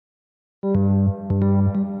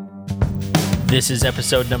This is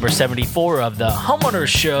episode number 74 of the Homeowner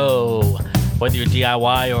Show. Whether you're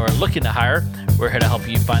DIY or looking to hire, we're here to help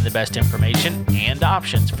you find the best information and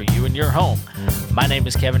options for you and your home. My name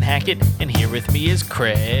is Kevin Hackett, and here with me is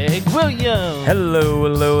Craig Williams.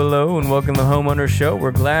 Hello, and welcome to the Homeowner Show.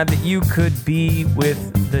 We're glad that you could be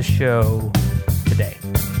with the show today.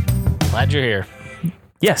 Glad you're here.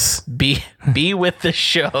 Yes. Be with the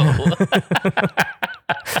show.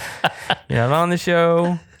 You're not on the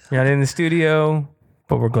show. You're not in the studio,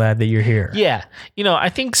 but we're glad that you're here. Yeah. You know, I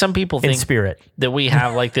think some people think in spirit that we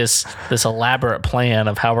have like this elaborate plan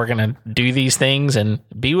of how we're going to do these things, and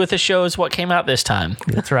Be With the Show is what came out this time.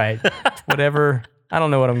 That's right. Whatever. I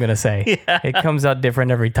don't know what I'm going to say. Yeah. It comes out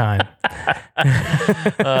different every time.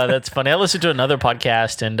 That's funny. I listened to another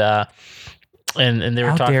podcast and they were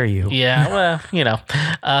talking. How dare you? Yeah, well, you know,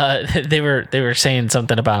 they were saying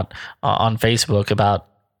something about on Facebook about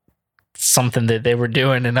something that they were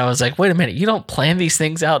doing, and I was like, wait a minute, you don't plan these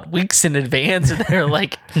things out weeks in advance? And they're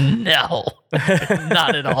like, no,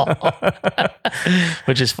 not at all.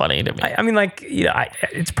 Which is funny to me. I mean, like, you know,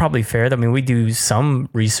 it's probably fair. I mean, we do some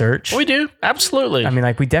research. We do, absolutely. I mean,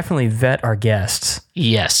 like, we definitely vet our guests.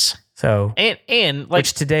 Yes. So and like,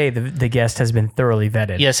 which today the guest has been thoroughly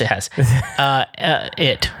vetted. Yes, it has.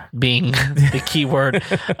 It being the key word.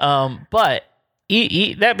 But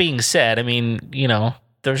that being said, I mean, you know,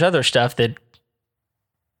 there's other stuff that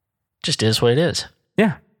just is what it is.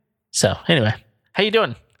 Yeah. So anyway, how you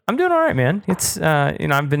doing? I'm doing all right, man. It's you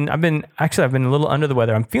know, I've been a little under the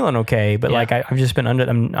weather. I'm feeling okay, but like I've just been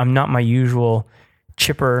I'm not my usual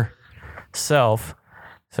chipper self.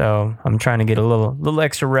 So I'm trying to get a little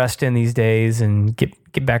extra rest in these days and get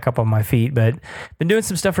back up on my feet. But been doing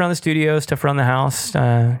some stuff around the studio, stuff around the house,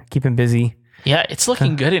 keeping busy. Yeah, it's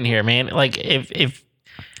looking good in here, man. Like if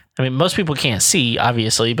I mean, most people can't see,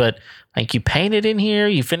 obviously, but like you painted in here,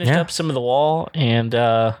 you finished up some of the wall, and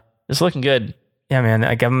it's looking good. Yeah, man.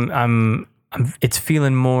 Like I'm it's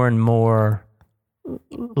feeling more and more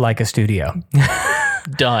like a studio.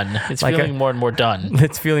 Done. It's like feeling more and more done.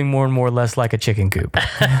 It's feeling more and more less like a chicken coop.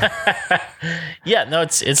 Yeah, no,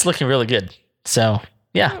 it's looking really good. So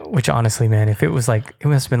yeah. Which honestly, man, if it was like, it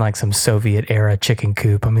must have been like some Soviet era chicken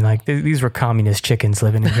coop. I mean, like these were communist chickens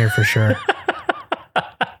living in here for sure.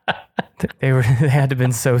 They had to have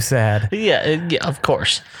been so sad. Yeah, of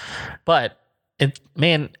course. But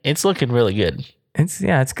it's looking really good. It's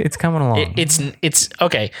coming along. It's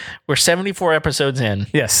okay. We're 74 episodes in.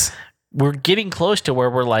 Yes. We're getting close to where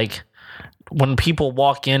we're like, when people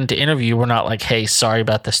walk in to interview, we're not like, hey, sorry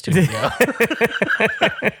about the studio.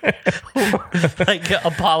 Like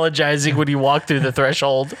apologizing when you walk through the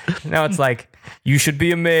threshold. Now it's like, you should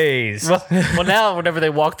be amazed. Well, now whenever they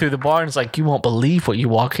walk through the barn, it's like, you won't believe what you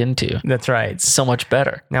walk into. That's right. It's so much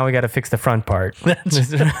better. Now we got to fix the front part. I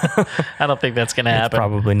don't think that's going to happen. It's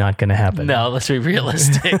probably not going to happen. No, let's be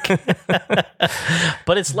realistic.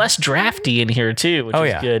 But it's less drafty in here too, which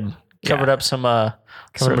is good. Covered up some of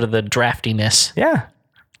the draftiness. Yeah.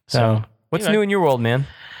 So what's new in your world, man?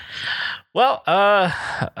 Well,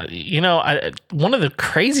 you know, one of the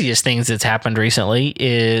craziest things that's happened recently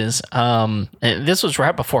is, and this was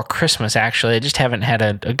right before Christmas, actually. I just haven't had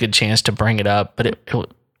a good chance to bring it up, but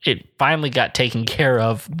it finally got taken care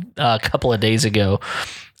of a couple of days ago.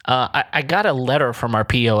 I got a letter from our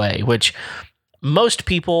POA, which most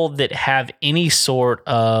people that have any sort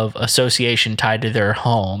of association tied to their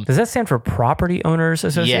home. Does that stand for Property Owners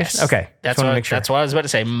Association? Yes. Okay. That's what I was about to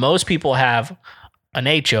say. Most people have an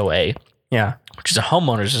HOA. Yeah. Which is a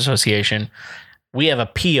homeowners association. We have a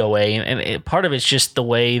POA, and part of it's just the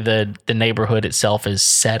way the neighborhood itself is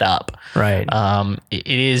set up. Right. It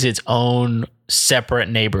is its own separate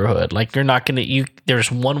neighborhood. Like you're not going to,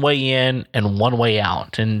 there's one way in and one way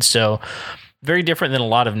out. And so very different than a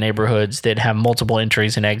lot of neighborhoods that have multiple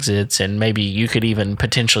entries and exits. And maybe you could even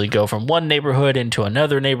potentially go from one neighborhood into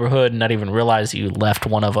another neighborhood and not even realize that you left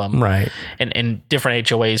one of them. Right. And different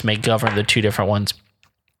HOAs may govern the two different ones.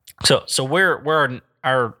 So where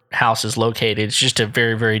our house is located, it's just a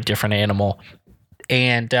very, very different animal.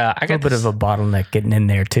 And I got a little bit of a bottleneck getting in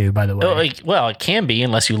there too, by the way. Well, it can be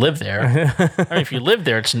unless you live there. I mean, if you live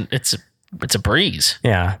there, it's a breeze.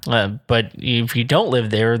 Yeah. But if you don't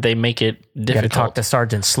live there, they make it difficult. You got to talk to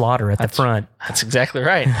Sergeant Slaughter at the front. That's exactly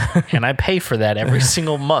right. And I pay for that every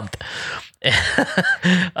single month.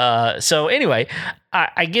 So anyway,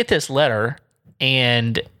 I get this letter,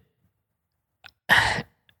 and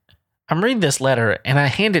I'm reading this letter, and I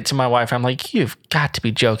hand it to my wife. I'm like, you've got to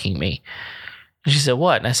be joking me. And she said,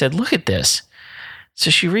 what? And I said, look at this. So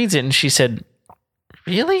she reads it, and she said,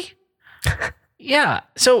 really? Yeah.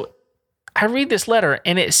 So I read this letter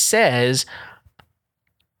and it says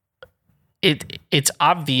it's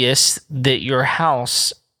obvious that your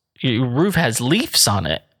roof has leaves on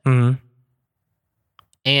it. Mm-hmm.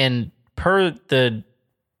 And per the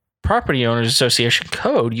Property Owners Association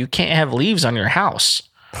code, you can't have leaves on your house.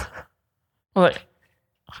 Like,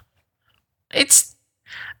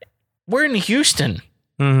 we're in Houston.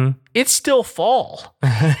 Mm-hmm. It's still fall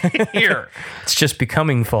here. It's just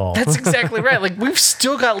becoming fall. That's exactly right. Like, we've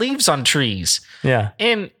still got leaves on trees. Yeah.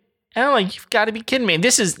 And I'm like, you've got to be kidding me. And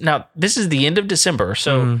this is the end of December.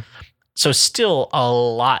 So, so still a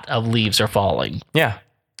lot of leaves are falling. Yeah.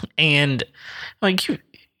 And like,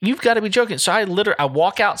 you've got to be joking. So I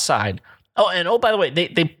walk outside. Oh, and by the way,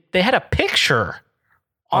 they had a picture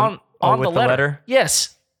on the letter.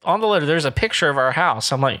 Yes. On the letter, there's a picture of our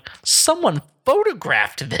house. I'm like, someone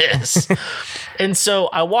photographed this. And so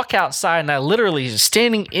I walk outside and I literally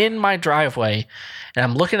standing in my driveway and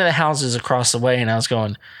I'm looking at the houses across the way and I was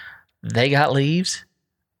going, they got leaves.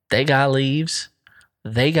 They got leaves.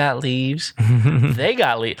 They got leaves. They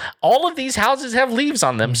got leaves. All of these houses have leaves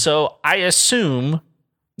on them. So I assume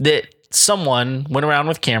that someone went around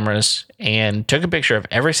with cameras and took a picture of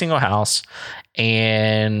every single house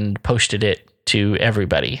and posted it to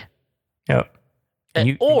everybody. Yep.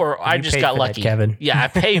 I just got lucky. That, Kevin. Yeah, I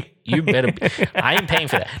pay. You better. I am paying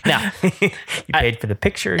for that. Now, you paid for the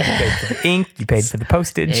picture. You paid for the ink. You paid for the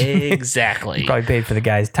postage. Exactly. You probably paid for the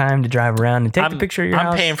guy's time to drive around and take the picture of your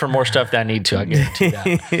house. I'm paying for more stuff than I need to. I guarantee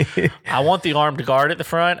that. I want the armed guard at the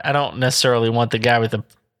front. I don't necessarily want the guy with the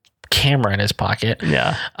camera in his pocket.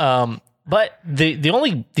 Yeah. But the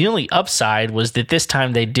only upside was that this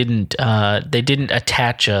time they didn't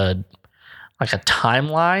attach a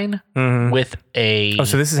timeline with a. Oh,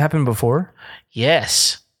 so this has happened before?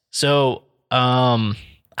 Yes. So I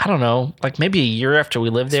don't know, like maybe a year after we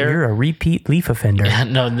lived there. So you're a repeat leaf offender.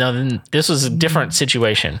 No, this was a different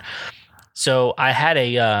situation. So I had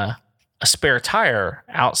a spare tire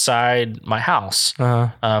outside my house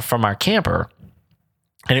from our camper,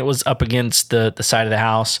 and it was up against the side of the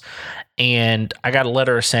house, and I got a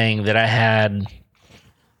letter saying that I had.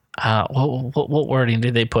 What wording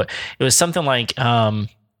did they put? It was something like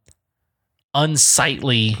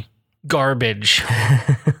unsightly garbage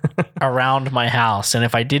around my house, and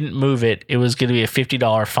if I didn't move it, it was going to be a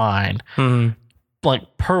 $50 fine,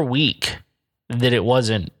 like per week, that it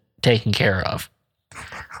wasn't taken care of.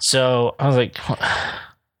 So I was like,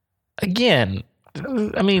 again,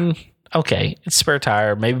 I mean, okay, it's spare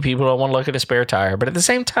tire. Maybe people don't want to look at a spare tire, but at the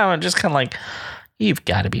same time, I'm just kind of like, you've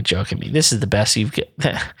got to be joking me. This is the best you got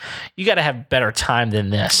to have better time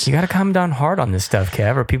than this. You got to calm down hard on this stuff,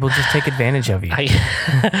 Kev, or people just take advantage of you.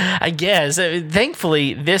 I guess.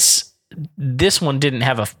 Thankfully, this one didn't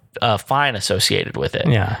have a fine associated with it.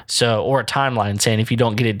 Yeah. So, or a timeline saying if you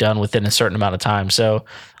don't get it done within a certain amount of time. So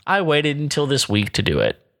I waited until this week to do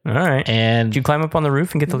it. All right. And did you climb up on the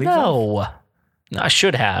roof and get the leaves off? No, I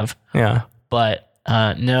should have. Yeah. But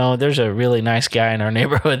no, there's a really nice guy in our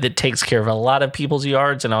neighborhood that takes care of a lot of people's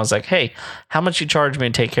yards. And I was like, hey, how much you charge me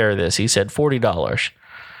to take care of this? He said $40.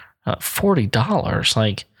 $40?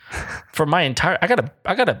 Like, for my entire, I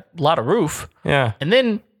got a lot of roof. Yeah. And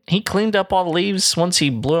then he cleaned up all the leaves once he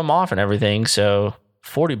blew them off and everything. So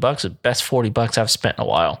 $40 is the best $40 I've spent in a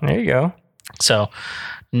while. There you go. So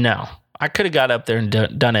no, I could have got up there and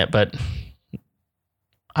done it, but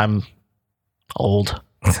I'm old.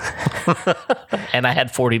 And I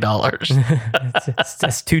had $40.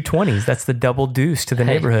 That's $220s. That's the double deuce to the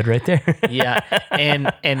neighborhood right there. Yeah.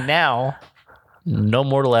 And now no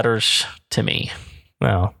more letters to me.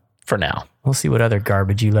 Well, for now. We'll see what other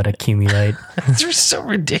garbage you let accumulate. It's just so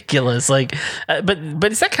ridiculous. Like, but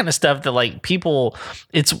it's that kind of stuff that like people,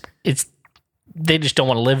 it's they just don't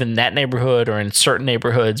want to live in that neighborhood or in certain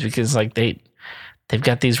neighborhoods because like they've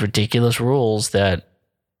got these ridiculous rules that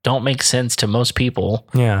don't make sense to most people.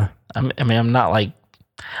 Yeah. I mean, I'm not like,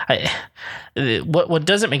 what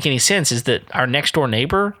doesn't make any sense is that our next door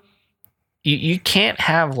neighbor, you can't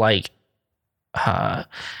have like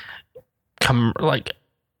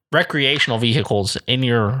recreational vehicles in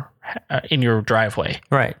your driveway.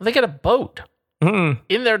 Right. They got a boat in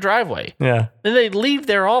their driveway. Yeah. And they leave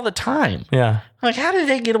there all the time. Yeah. Like, how did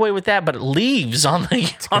they get away with that? But it leaves on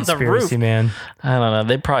the roof. Man. I don't know.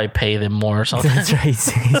 They probably pay them more or something. That's right.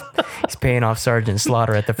 He's paying off Sergeant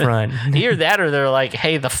Slaughter at the front. Either that or they're like,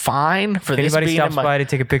 hey, the fine for this being anybody stops by to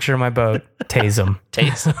take a picture of my boat, tase them.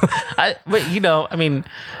 But I mean,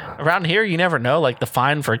 around here, you never know. Like the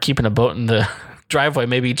fine for keeping a boat in the driveway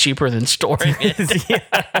may be cheaper than storing it.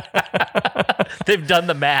 They've done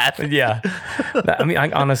the math. Yeah. I mean,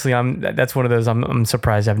 honestly, that's one of those. I'm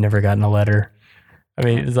surprised I've never gotten a letter. I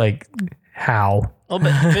mean, it's like, How? Well,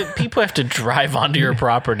 but people have to drive onto your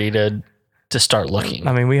property to start looking.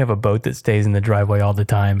 I mean, we have a boat that stays in the driveway all the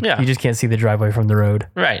time. Yeah. You just can't see the driveway from the road.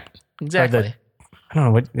 Right. Exactly. I don't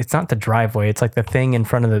know what. It's not the driveway. It's like the thing in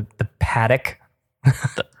front of the paddock.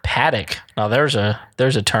 The paddock. Oh, there's a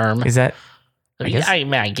term. Is that?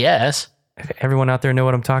 I guess. Everyone out there know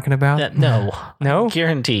what I'm talking about? No. No?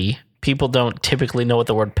 Guarantee. People don't typically know what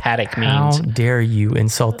the word paddock How means. dare you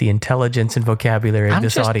insult the intelligence and vocabulary of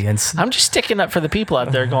this audience? I'm just sticking up for the people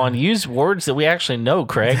out there going, use words that we actually know,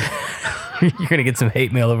 Craig. You're going to get some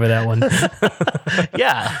hate mail over that one.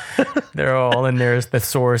 Yeah. They're all in there as the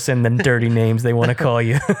source and the dirty names they want to call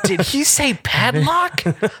you. Did he say padlock?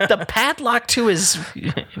 The padlock to his...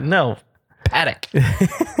 No. Paddock.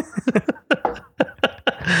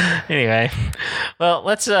 Anyway. Well,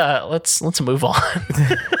 let's move on.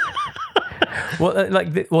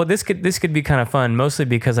 Well, this could be kind of fun, mostly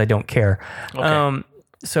because I don't care. Okay.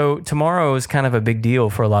 So tomorrow is kind of a big deal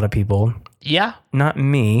for a lot of people. Yeah. Not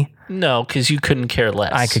me. No, because you couldn't care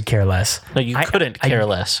less. I could care less. No, you couldn't care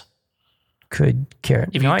less. Could care.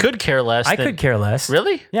 If you could care less, I could care less.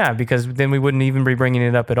 Really? Yeah, because then we wouldn't even be bringing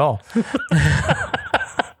it up at all.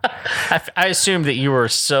 I assume that you were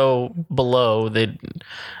so below that,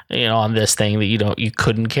 on this thing that you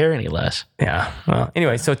couldn't care any less. Yeah. Well,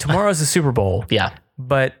 anyway, so tomorrow's the Super Bowl. Yeah.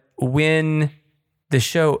 But when the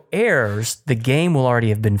show airs, the game will already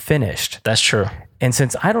have been finished. That's true. And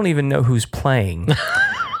since I don't even know who's playing,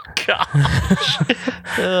 gosh,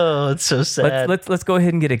 oh, it's so sad. let's go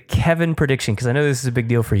ahead and get a Kevin prediction, because I know this is a big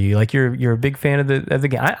deal for you. Like you're a big fan of the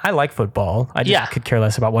game. I like football. I just could care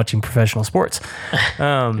less about watching professional sports.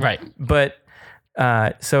 Right. But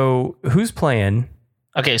so who's playing?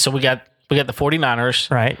 Okay, so we got the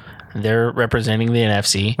 49ers. Right. They're representing the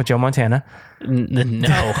NFC. With Joe Montana?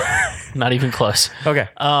 No, not even close. Okay.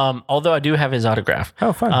 Although I do have his autograph.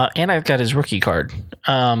 Oh, fun. And I've got his rookie card.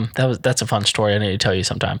 That's a fun story. I need to tell you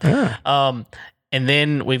sometime. Yeah. And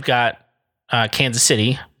then we've got Kansas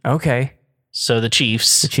City. Okay. So the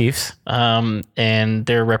Chiefs. And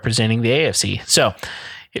they're representing the AFC. So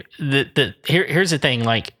here's the thing.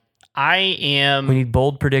 Like, we need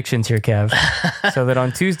bold predictions here, Kev, so that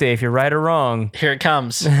on Tuesday, if you're right or wrong, here it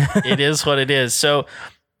comes. It is what it is. So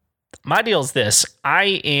my deal is this: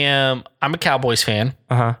 I'm a Cowboys fan.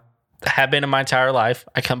 Have been in my entire life.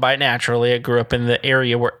 I come by it naturally. I grew up in the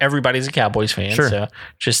area where everybody's a Cowboys fan, so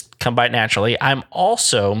just come by it naturally. I'm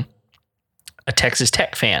also a Texas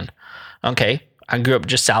Tech fan. Okay. I grew up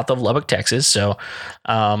just south of Lubbock, Texas. So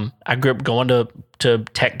I grew up going to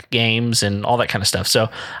Tech games and all that kind of stuff. So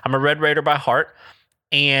I'm a Red Raider by heart.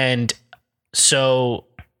 And so,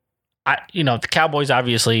 the Cowboys,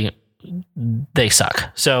 obviously, they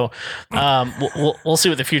suck. So we'll see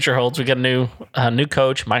what the future holds. We got a new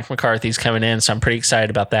coach. Mike McCarthy's coming in, so I'm pretty excited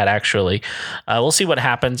about that, actually. We'll see what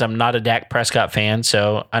happens. I'm not a Dak Prescott fan,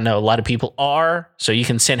 so I know a lot of people are. So you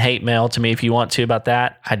can send hate mail to me if you want to about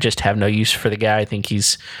that. I just have no use for the guy. I think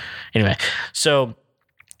anyway. So,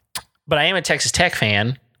 but I am a Texas Tech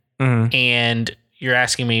fan, and you're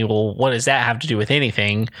asking me, well, what does that have to do with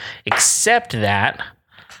anything? Except that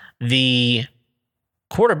the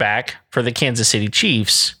quarterback for the Kansas City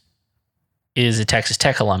Chiefs is a Texas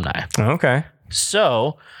Tech alumni. Okay.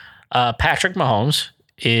 So Patrick Mahomes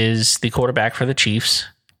is the quarterback for the Chiefs.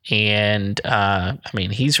 And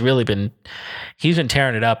he's been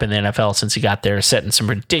tearing it up in the NFL since he got there, setting some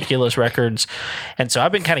ridiculous records. And so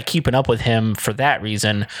I've been kind of keeping up with him for that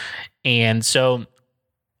reason. And so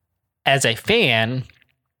as a fan,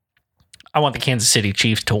 I want the Kansas City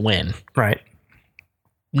Chiefs to win. Right.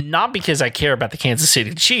 Not because I care about the Kansas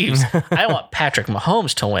City Chiefs. I want Patrick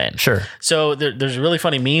Mahomes to win. Sure. So there's a really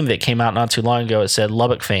funny meme that came out not too long ago. It said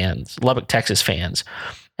Lubbock, Texas fans.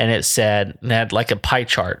 And it had like a pie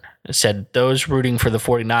chart. It said those rooting for the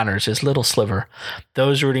 49ers is little sliver.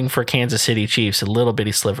 Those rooting for Kansas City Chiefs, a little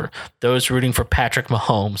bitty sliver. Those rooting for Patrick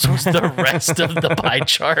Mahomes was the rest of the pie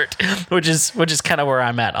chart, which is kind of where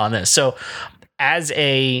I'm at on this. So as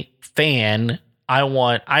a fan, I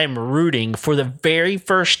am rooting for the very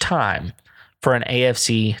first time for an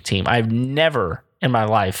AFC team. I've never in my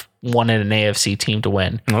life wanted an AFC team to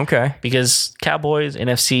win. Okay. Because Cowboys,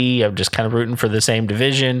 NFC, I'm just kind of rooting for the same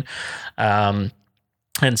division. And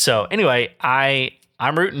so anyway,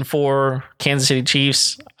 I'm rooting for Kansas City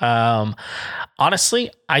Chiefs.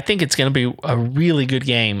 Honestly, I think it's going to be a really good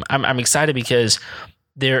game. I'm excited because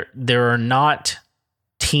there are not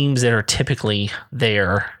teams that are typically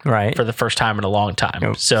there for the first time in a long time.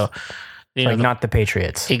 Nope. So, not the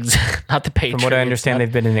Patriots. Not the Patriots. From what I understand,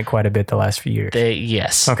 they've been in it quite a bit the last few years.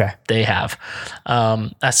 Yes. Okay. They have.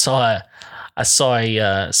 I saw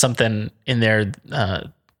something in there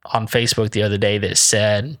on Facebook the other day that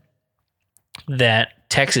said that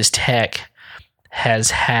Texas Tech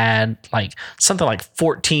has had like something like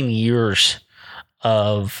 14 years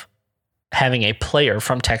of having a player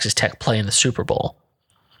from Texas Tech play in the Super Bowl.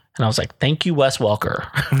 And I was like, thank you, Wes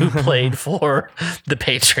Welker, who played for the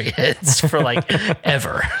Patriots for like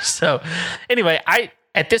ever. So anyway,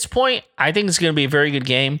 at this point, I think it's going to be a very good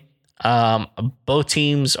game. Both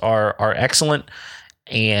teams are excellent.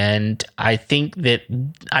 And I think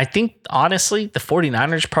honestly, the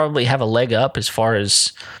 49ers probably have a leg up as far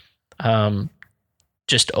as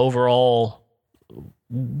just overall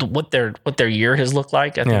what their year has looked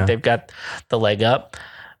like. I think they've got the leg up.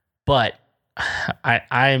 But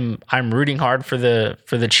I'm rooting hard for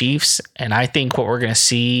the Chiefs, and I think what we're going to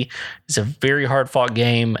see is a very hard fought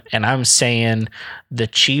game, and I'm saying the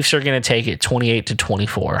Chiefs are going to take it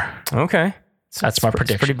 28-24. Okay, that's my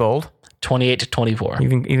prediction. Pretty bold.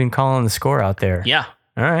 28-24. Even calling the score out there. Yeah.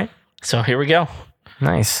 All right. So here we go.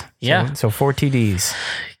 Nice. Yeah. So 4 TDs.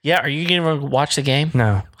 Yeah. Are you going to watch the game?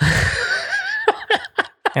 No.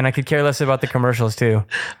 And I could care less about the commercials too.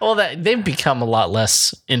 Well, they've become a lot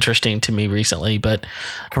less interesting to me recently, but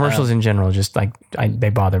commercials in general, just like they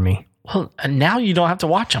bother me. Well, now you don't have to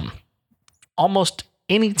watch them almost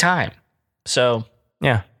any time. So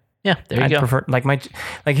yeah, there you go. Prefer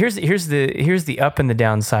here's the up and the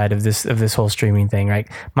downside of this whole streaming thing. Right,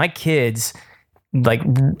 my kids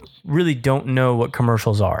really don't know what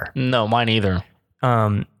commercials are. No, mine either.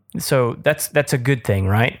 So that's a good thing,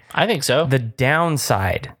 right? I think so. The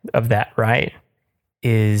downside of that, right,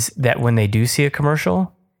 is that when they do see a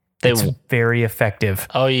commercial, it's very effective.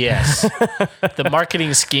 Oh, yes. The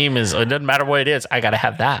marketing scheme is, it doesn't matter what it is, I got to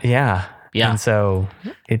have that. Yeah. Yeah. And so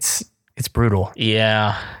it's brutal.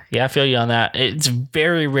 Yeah. Yeah, I feel you on that. It's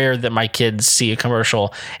very rare that my kids see a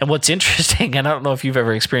commercial. And what's interesting, and I don't know if you've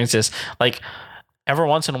ever experienced this, like every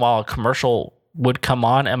once in a while a commercial would come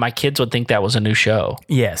on and my kids would think that was a new show.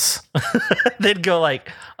 Yes. They'd go like,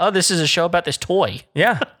 oh, this is a show about this toy.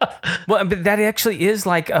 Yeah. Well, but that actually is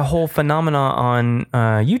like a whole phenomena on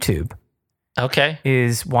YouTube. Okay.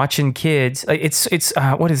 Is watching kids. It's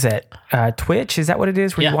what is that? Twitch? Is that what it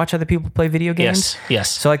is? Where you watch other people play video games? Yes.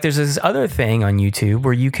 So like there's this other thing on YouTube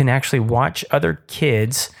where you can actually watch other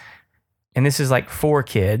kids, and this is like 4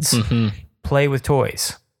 kids, play with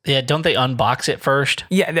toys. Yeah, don't they unbox it first?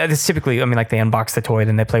 Yeah, that's typically, I mean, like they unbox the toy,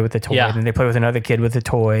 then they play with the toy, then they play with another kid with the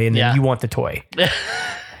toy, and then you want the toy.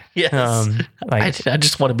 Yes. I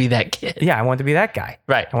just want to be that kid. Yeah, I want to be that guy.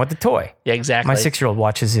 Right. I want the toy. Yeah, exactly. My 6-year-old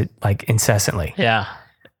watches it like incessantly. Yeah.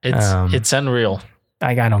 It's unreal.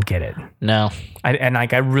 I don't get it. No.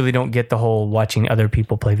 I really don't get the whole watching other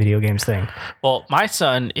people play video games thing. Well, my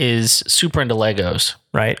son is super into Legos.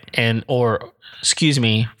 Right. Excuse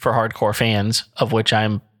me, for hardcore fans, of which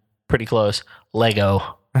I'm pretty close,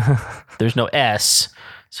 Lego. There's no S,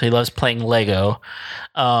 so he loves playing Lego.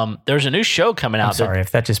 There's a new show coming out. I'm sorry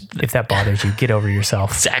if that bothers you. Get over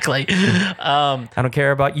yourself. Exactly. I don't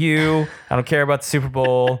care about you. I don't care about the Super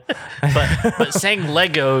Bowl. but saying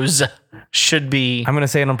Legos should be. I'm going to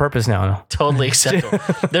say it on purpose now. Totally acceptable.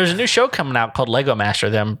 There's a new show coming out called Lego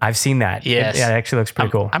Master. I've seen that. Yes. It actually looks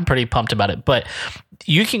pretty cool. I'm pretty pumped about it. But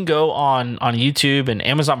you can go on YouTube, and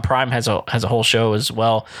Amazon Prime has a whole show as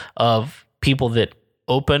well of people that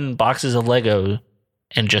open boxes of Lego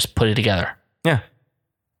and just put it together. Yeah.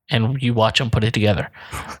 And you watch them put it together.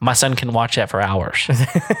 My son can watch that for hours.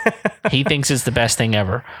 He thinks it's the best thing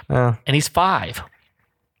ever. And he's 5.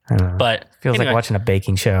 I don't know. But feels like watching a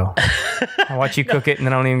baking show. I watch you cook it and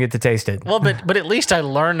then I don't even get to taste it. Well, but at least I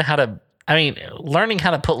learned how to. I mean, learning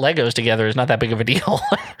how to put Legos together is not that big of a deal.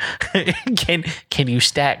 Can you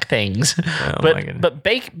stack things? But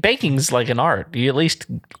baking's like an art. You at least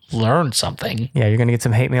learn something. Yeah, you're gonna get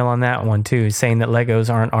some hate mail on that one too, saying that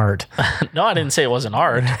Legos aren't art. No, I didn't say it wasn't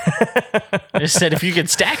art. I just said if you can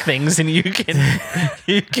stack things, then you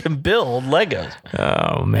can build Legos.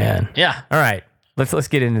 Oh man. Yeah. All right. Let's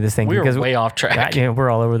get into this thing. We were way off track.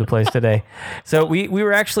 We're all over the place today. So we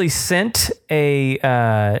were actually sent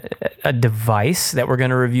a device that we're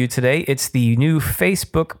going to review today. It's the new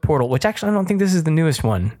Facebook portal, which actually I don't think this is the newest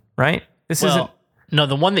one, right? No,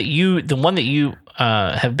 the one that you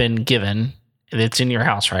have been given that's in your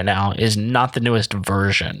house right now is not the newest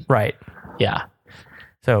version. Right. Yeah.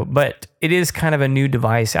 So, but it is kind of a new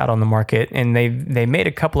device out on the market, and they made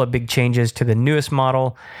a couple of big changes to the newest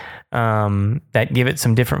model. That give it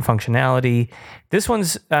some different functionality. This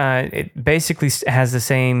one's it basically has the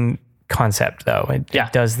same concept though.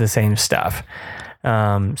 It does the same stuff.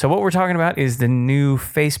 So what we're talking about is the new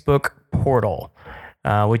Facebook portal.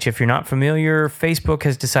 which if you're not familiar, Facebook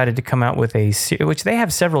has decided to come out with which they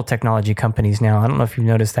have several technology companies now. I don't know if you've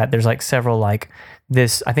noticed that. There's like several like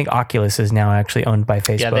this. I think Oculus is now actually owned by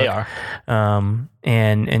Facebook. Yeah, they are.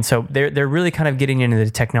 And so they're really kind of getting into the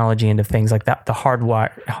technology end of things, like that, the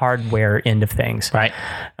hardware end of things. Right.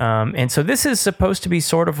 And so this is supposed to be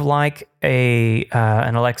sort of like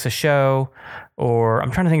an Alexa show, or I'm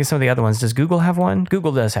trying to think of some of the other ones. Does Google have one?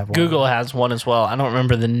 Google does have one. Google has one as well. I don't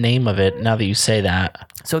remember the name of it now that you say that.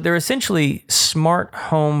 So they're essentially smart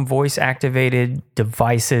home voice activated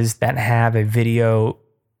devices that have a video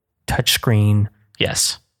touchscreen.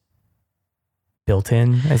 Yes. Built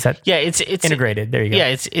in. Is that? Yeah, it's integrated. There you go.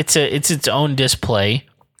 Yeah, it's its own display,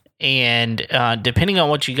 and depending on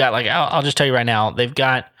what you got, like I'll just tell you right now, they've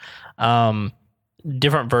got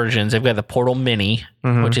different versions. They've got the Portal Mini,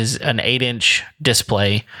 which is an 8-inch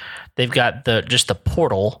display. They've got the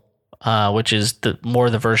Portal, which is the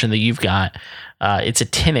version that you've got. It's a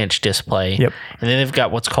 10-inch display. Yep. And then they've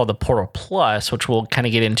got what's called the Portal Plus, which we'll kind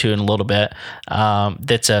of get into in a little bit.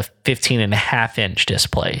 That's a 15.5-inch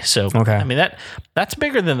display. So, okay. I mean, that's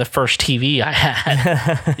bigger than the first TV I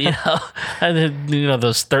had.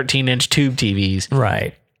 Those 13-inch tube TVs.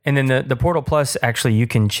 Right. And then the Portal Plus, actually, you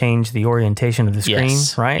can change the orientation of the screen,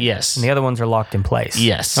 right? Yes. And the other ones are locked in place.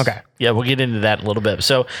 Yes. Okay. Yeah, we'll get into that in a little bit.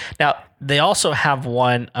 So now they also have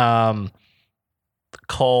one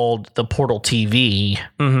called the Portal TV,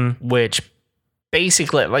 which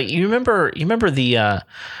basically, like you remember the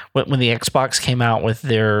when the Xbox came out with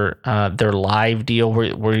their live deal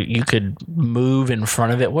where you could move in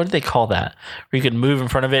front of it. What did they call that? Where you could move in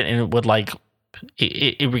front of it and it would like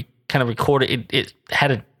kind of record it. It had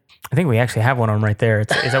a. I think we actually have one on right there. Is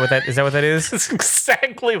that what that is? That's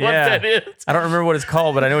exactly what that is. I don't remember what it's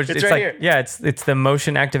called, but I know it's right like here. Yeah, it's the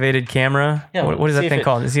motion activated camera. Yeah, what is that thing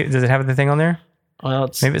called? Does it have the thing on there? Well,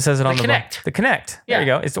 maybe it says it on the Kinect. The Kinect. Yeah. There you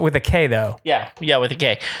go. It's with a K though. Yeah, with a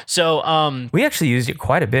K. So we actually used it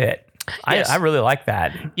quite a bit. Yes. I really like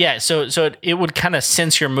that. Yeah, so it would kind of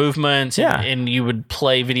sense your movements, and you would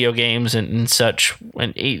play video games and such.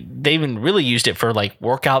 And they even really used it for like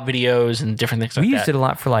workout videos and different things like that. We used it a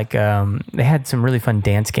lot for like they had some really fun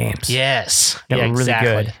dance games. Yes, that were really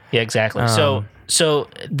good. Yeah, exactly. So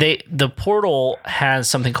the Portal has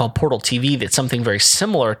something called Portal TV that's something very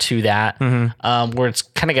similar to that, where it's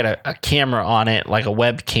kind of got a camera on it, like a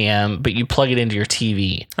webcam, but you plug it into your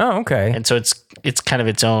TV. Oh, okay. And so it's kind of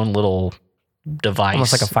its own little device,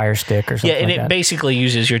 almost like a Fire Stick or something. Yeah, and like it that. basically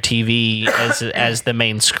uses your TV as the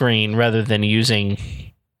main screen rather than using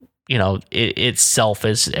itself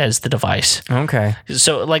as the device. Okay.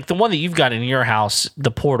 So like the one that you've got in your house,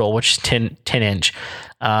 the Portal, which is 10 inch,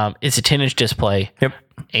 it's a 10-inch display. Yep.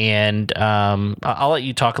 And I'll let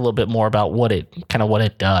you talk a little bit more about what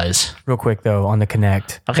it does. Real quick though, on the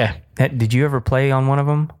Kinect. Okay. Did you ever play on one of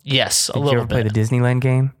them? Yes, a Did little you ever bit. play the Disneyland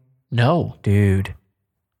game? No. Dude.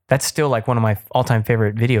 That's still like one of my all-time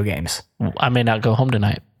favorite video games. I may not go home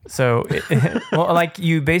tonight. So, well, like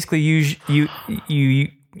you basically use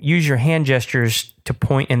your hand gestures to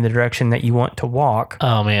point in the direction that you want to walk.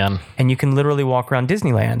 Oh man. And you can literally walk around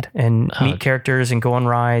Disneyland and meet characters and go on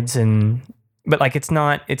rides but like it's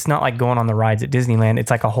not like going on the rides at Disneyland.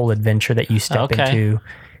 It's like a whole adventure that you step into.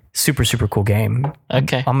 Super, super cool game.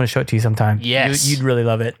 Okay. I'm going to show it to you sometime. Yes. You'd really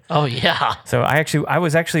love it. Oh yeah. So I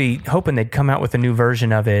was actually hoping they'd come out with a new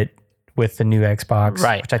version of it with the new Xbox.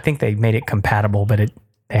 Right. Which I think they made it compatible, but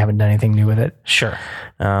they haven't done anything new with it. Sure.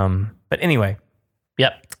 But anyway.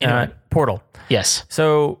 Yep. Anyway. Portal. Yes.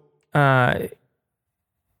 So what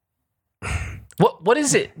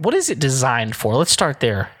is it? What is it designed for? Let's start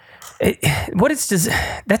there. That's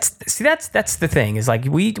the thing is like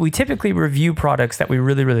we typically review products that we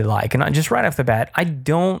really, really like, and just right off the bat, I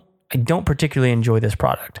don't particularly enjoy this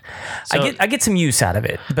product. So, I get some use out of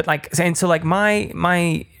it, but like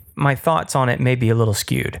my thoughts on it may be a little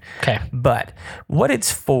skewed. Okay. But what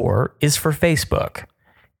it's for is for Facebook.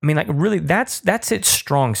 I mean, like really, that's its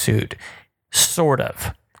strong suit, sort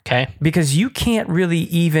of. Okay. Because you can't really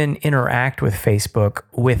even interact with Facebook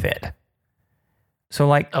with it. So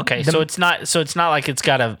like okay, so it's not like it's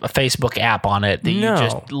got a Facebook app on it that you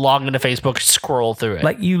just log into Facebook, scroll through it.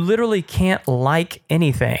 Like you literally can't like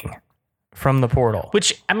anything from the Portal.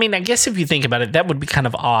 Which I mean, I guess if you think about it, that would be kind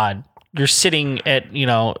of odd. You're sitting at,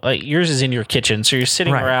 like yours is in your kitchen, so you're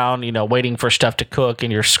sitting around, waiting for stuff to cook,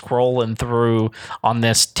 and you're scrolling through on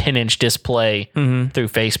this 10-inch display through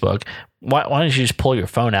Facebook. Why don't you just pull your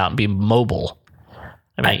phone out and be mobile?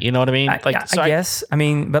 I mean, you know what I mean? I guess. I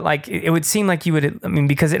mean, but like it would seem like you would. I mean,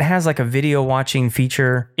 because it has like a video watching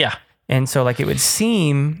feature. Yeah. And so like it would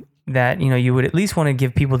seem that you would at least want to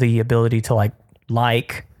give people the ability to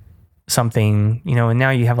like something, and now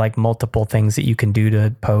you have like multiple things that you can do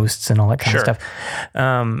to posts and all that kind of stuff.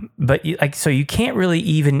 But so you can't really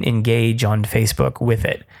even engage on Facebook with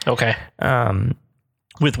it. Okay.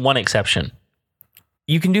 With one exception.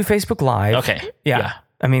 You can do Facebook Live. Okay. Yeah.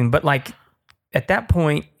 I mean, but like at that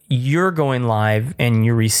point, you're going live and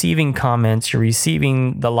you're receiving comments, you're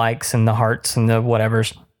receiving the likes and the hearts and the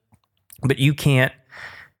whatevers, but you can't,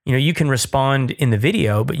 you can respond in the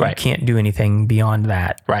video, but you can't do anything beyond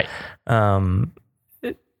that. Right.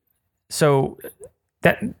 So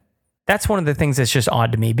that's one of the things that's just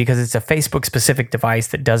odd to me because it's a Facebook specific device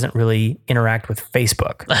that doesn't really interact with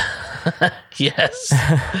Facebook. Yes.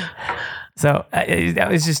 So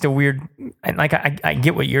that was just a weird, like I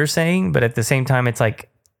get what you're saying, but at the same time, it's like,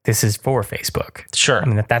 this is for Facebook. Sure. I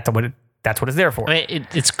mean, that's what it's there for. I mean,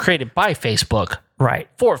 it's created by Facebook. Right.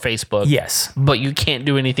 For Facebook. Yes. But you can't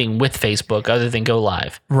do anything with Facebook other than go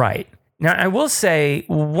live. Right. Now, I will say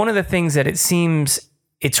one of the things that it seems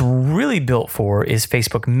it's really built for is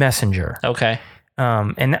Facebook Messenger. Okay.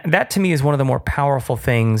 And that to me is one of the more powerful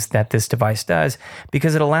things that this device does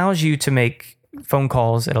because it allows you to make phone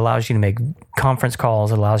calls, it allows you to make conference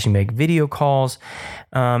calls, it allows you to make video calls,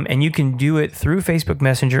 and you can do it through Facebook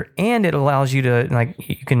Messenger, and it allows you to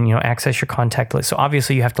you can access your contact list. So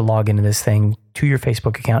obviously you have to log into this thing to your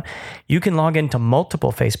Facebook account. You can log into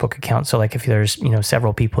multiple Facebook accounts. So like if there's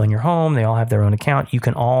several people in your home, they all have their own account, you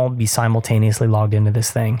can all be simultaneously logged into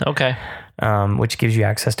this thing. Okay. Which gives you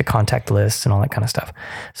access to contact lists and all that kind of stuff.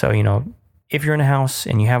 So if you're in a house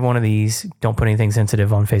and you have one of these, don't put anything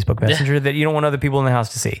sensitive on Facebook Messenger that you don't want other people in the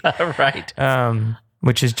house to see. Right.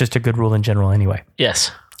 Which is just a good rule in general anyway.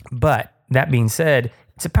 Yes. But that being said,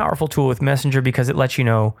 it's a powerful tool with Messenger because it lets you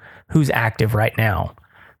know who's active right now.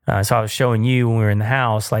 So I was showing you when we were in the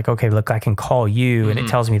house, like, okay, look, I can call you and it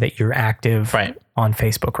tells me that you're active on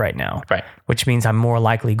Facebook right now. Right. Which means I'm more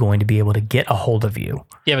likely going to be able to get a hold of you.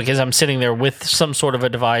 Yeah, because I'm sitting there with some sort of a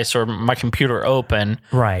device or my computer open.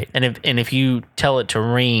 Right. And if you tell it to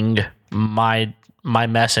ring my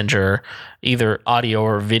Messenger, either audio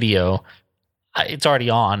or video, it's already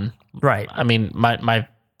on. Right. I mean,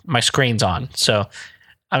 my screen's on. So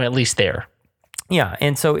I'm at least there. Yeah.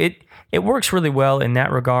 And so it works really well in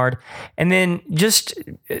that regard. And then just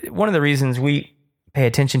one of the reasons we pay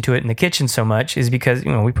attention to it in the kitchen so much is because,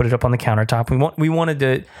 we put it up on the countertop.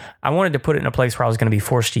 I wanted to put it in a place where I was going to be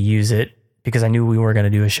forced to use it because I knew we were going to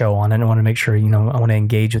do a show on it. I want to make sure, I want to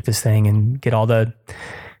engage with this thing and get all the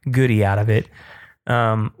goodie out of it.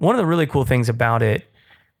 One of the really cool things about it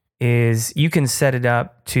is you can set it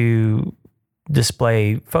up to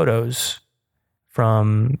display photos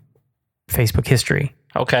from Facebook history.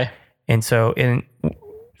 Okay. And so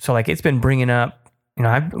like it's been bringing up,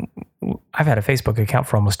 I've had a Facebook account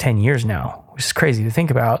for almost 10 years now, which is crazy to think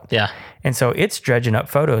about. Yeah. And so it's dredging up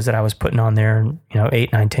photos that I was putting on there,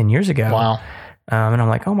 8, 9, 10 years ago. Wow. And I'm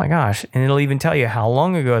like, oh my gosh. And it'll even tell you how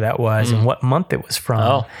long ago that was and what month it was from.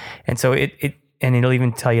 Oh. And so and it'll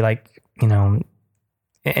even tell you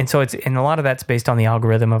and so and a lot of that's based on the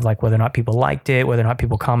algorithm of like whether or not people liked it, whether or not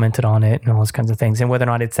people commented on it and all those kinds of things. And whether or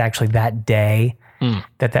not it's actually that day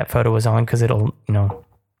that photo was on, because it'll,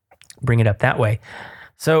 bring it up that way.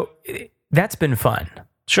 So that's been fun.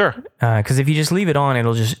 Sure. Because if you just leave it on,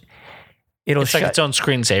 it'll it's like its own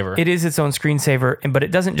screensaver. It is its own screensaver, but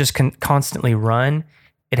it doesn't just constantly run.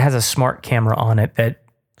 It has a smart camera on it that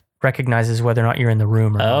recognizes whether or not you're in the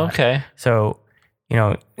room or not. Okay. So,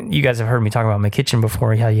 you guys have heard me talk about my kitchen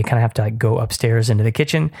before, how you kind of have to go upstairs into the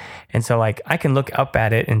kitchen. And so I can look up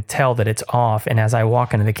at it and tell that it's off. And as I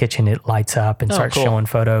walk into the kitchen, it lights up and starts showing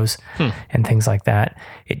photos and things like that.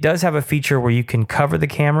 It does have a feature where you can cover the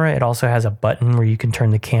camera. It also has a button where you can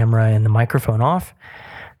turn the camera and the microphone off.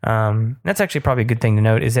 That's actually probably a good thing to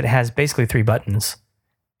note is it has basically 3 buttons.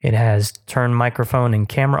 It has turn microphone and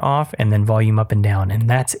camera off and then volume up and down. And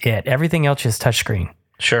that's it. Everything else is touchscreen.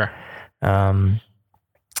 Sure.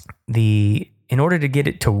 In order to get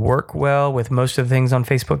it to work well with most of the things on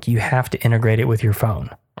Facebook, you have to integrate it with your phone.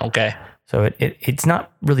 Okay. So it's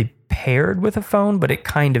not really paired with a phone, but it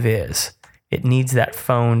kind of is. It needs that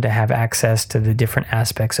phone to have access to the different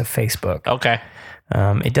aspects of Facebook. Okay.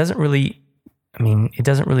 It doesn't really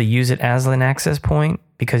use it as an access point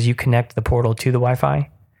because you connect the portal to the Wi-Fi.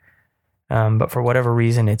 But for whatever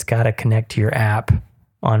reason, it's got to connect to your app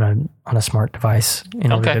on a smart device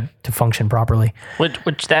in order to function properly.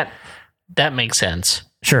 Which that makes sense.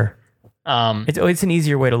 Sure. It's an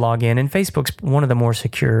easier way to log in, and Facebook's one of the more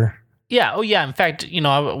secure. Yeah. Oh, yeah. In fact,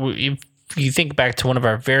 if you think back to one of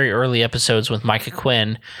our very early episodes with Micah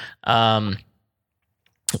Quinn,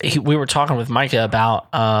 we were talking with Micah about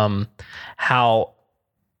how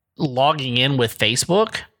logging in with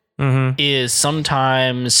Facebook is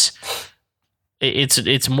sometimes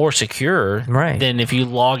it's more secure Right. than if you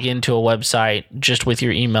log into a website just with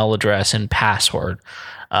your email address and password,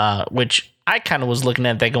 which I kind of was looking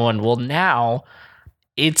at that going, well, now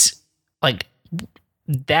it's like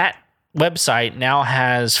that website now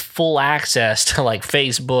has full access to like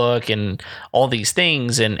Facebook and all these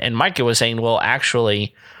things. And Micah was saying, well,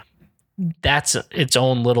 actually, that's its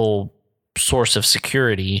own little source of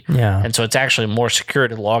security. Yeah. And so it's actually more secure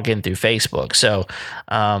to log in through Facebook. So,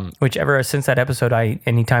 Since that episode,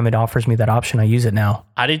 anytime it offers me that option, I use it now.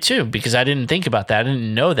 I did too, because I didn't think about that. I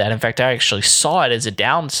didn't know that. In fact, I actually saw it as a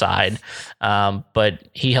downside, but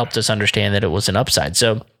he helped us understand that it was an upside.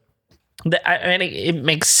 So, it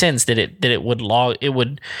makes sense that it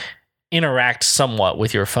would interact somewhat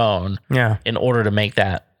with your phone, in order to make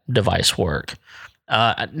that device work.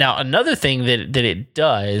 Now, another thing that it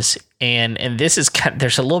does, and this is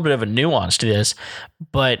there's a little bit of a nuance to this,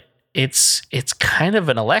 but it's kind of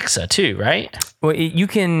an Alexa too, right? Well, you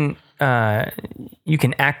can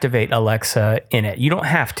activate Alexa in it. You don't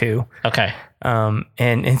have to. Okay.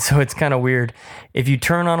 And so it's kind of weird. If you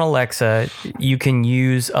turn on Alexa, you can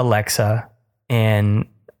use Alexa, and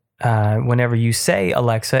whenever you say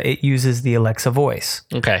Alexa, it uses the Alexa voice.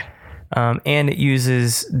 Okay. And it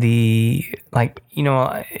uses if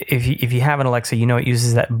you have an Alexa, it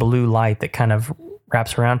uses that blue light that kind of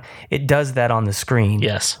wraps around. It does that on the screen.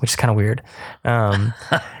 Yes. Which is kind of weird. And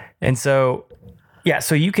so,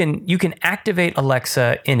 so you can activate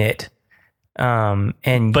Alexa in it.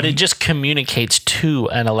 But it just communicates to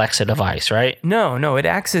an Alexa device, right? No, it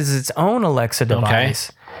acts as its own Alexa device.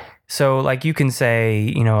 Okay. So like you can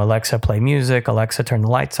say, Alexa, play music, Alexa, turn the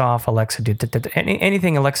lights off, Alexa, do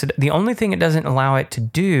anything Alexa. The only thing it doesn't allow it to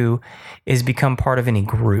do is become part of any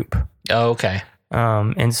group. Oh, okay.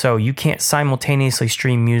 And so you can't simultaneously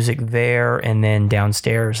stream music there and then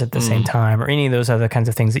downstairs at the same time, or any of those other kinds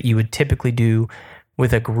of things that you would typically do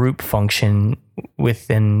with a group function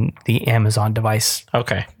within the Amazon device.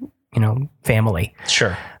 Okay. Family.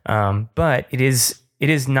 Sure. But it is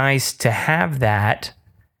nice to have that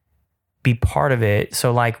be part of it.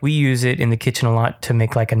 So like we use it in the kitchen a lot to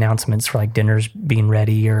make like announcements for like dinners being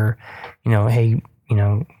ready, or, hey,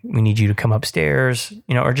 we need you to come upstairs,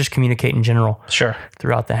 or just communicate in general. Sure.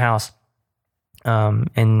 Throughout the house.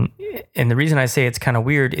 And the reason I say it's kind of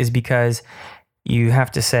weird is because you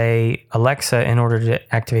have to say Alexa in order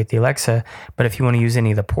to activate the Alexa. But if you want to use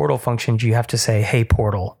any of the Portal functions, you have to say, hey,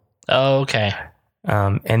 Portal. Oh, okay.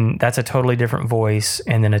 And that's a totally different voice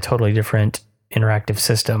and then a totally different interactive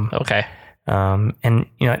system. Okay. And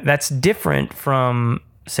that's different from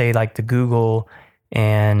say like the Google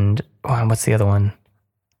and what's the other one?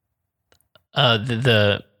 I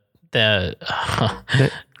know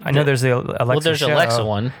there's the Alexa. Well, there's Show, Alexa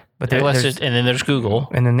one, but there's and then there's Google,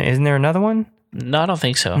 and then isn't there another one? No, I don't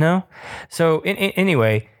think so. No. So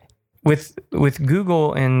anyway, with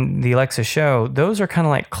Google and the Alexa Show, those are kind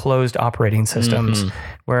of like closed operating systems,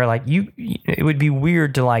 where like it would be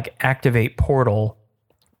weird to like activate Portal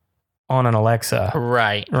on an Alexa,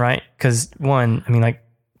 right? Because one, I mean, like,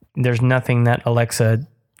 there's nothing that Alexa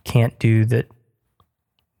can't do that,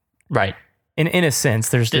 right? In a sense,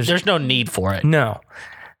 there's no need for it. No.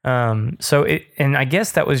 So and I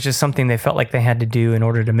guess that was just something they felt like they had to do in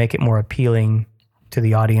order to make it more appealing to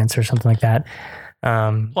the audience or something like that.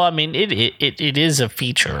 Well, I mean, it is a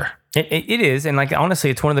feature. It is, and like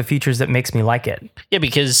honestly, it's one of the features that makes me like it. Yeah,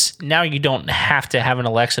 because now you don't have to have an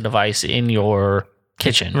Alexa device in your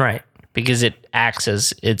kitchen, right? Because it acts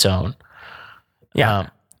as its own. Yeah.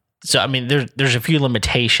 So I mean, there's a few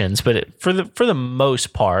limitations, but for the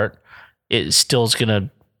most part, it still is going to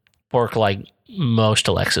work like most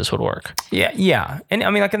Alexas would work. Yeah. And I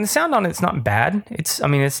mean, like, and the sound on it's not bad. It's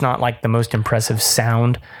not like the most impressive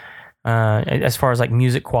sound as far as like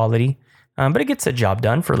music quality, but it gets the job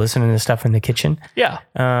done for listening to stuff in the kitchen. Yeah.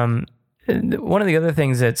 One of the other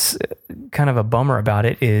things that's kind of a bummer about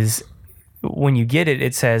it is when you get it,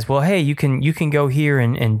 it says, well, hey, you can go here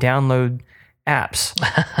and download apps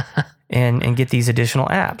and get these additional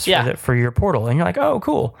apps for your Portal. And you're like, oh,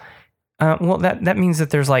 cool. Well, that means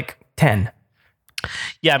that there's like 10.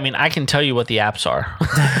 Yeah, I mean, I can tell you what the apps are.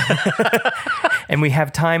 And we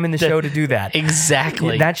have time in the show to do that.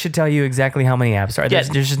 Exactly. That should tell you exactly how many apps are. There's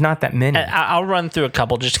just not that many. I'll run through a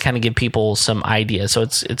couple just to kind of give people some idea. So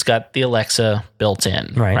it's got the Alexa built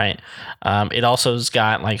in, right? It also has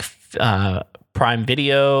got like Prime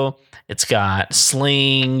Video. It's got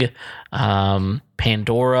Sling,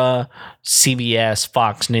 Pandora, CBS,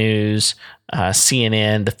 Fox News,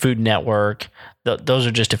 CNN, the Food Network. Those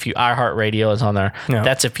are just a few. iHeartRadio is on there. Yeah.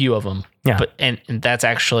 That's a few of them. Yeah. But and that's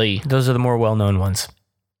actually... Those are the more well-known ones.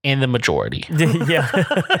 and the majority. Yeah.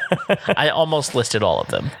 I almost listed all of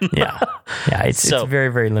them. Yeah. It's very,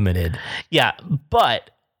 very limited. Yeah, but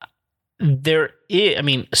there is, I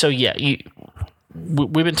mean, so yeah,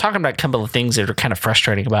 we've been talking about a couple of things that are kind of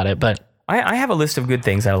frustrating about it, but I have a list of good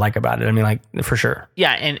things that I like about it. I mean, like, for sure.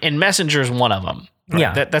 Yeah, and Messenger is one of them. Right?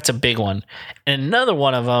 Yeah. That's a big one. And another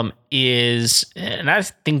one of them is, and I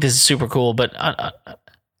think this is super cool, but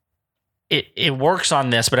it works on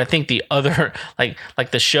this, but I think the other,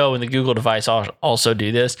 like the show and the Google device also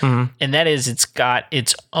do this, and that is it's got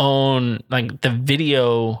its own, like the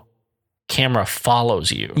video camera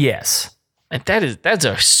follows you. Yes. And that's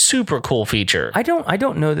a super cool feature. I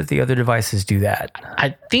don't know that the other devices do that.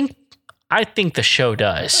 I think the show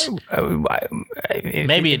does.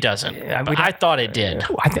 Maybe it doesn't. But I thought it did.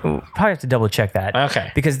 I probably have to double check that.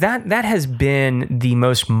 Okay. Because that has been the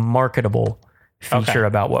most marketable feature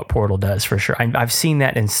about what Portal does, for sure. I've seen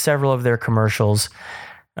that in several of their commercials,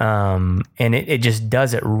 and it just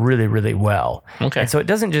does it really, really well. Okay. And so it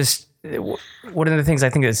doesn't just. One of the things I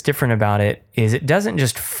think that's different about it is it doesn't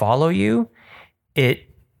just follow you. It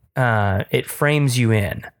frames you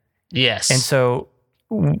in. Yes. And so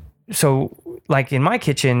like in my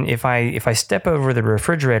kitchen, if I step over the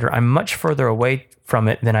refrigerator, I'm much further away from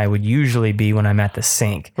it than I would usually be when I'm at the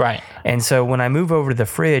sink. Right. And so when I move over to the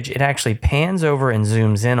fridge, it actually pans over and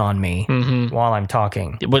zooms in on me while I'm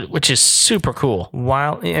talking. Which is super cool.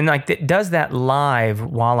 And like it does that live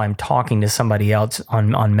while I'm talking to somebody else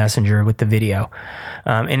on Messenger with the video.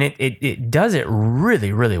 And it does it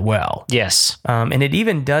really, really well. Yes. And it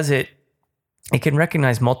even does it can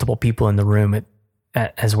recognize multiple people in the room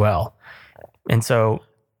as well. And so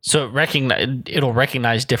it'll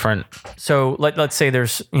recognize different. So let's say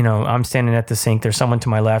there's, I'm standing at the sink, there's someone to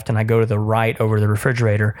my left, and I go to the right over the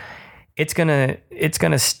refrigerator. It's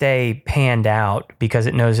gonna stay panned out because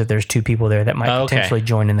it knows that there's two people there that might potentially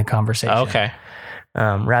join in the conversation. Okay.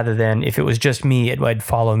 Rather than if it was just me, it would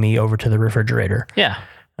follow me over to the refrigerator. Yeah.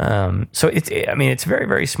 So it's very,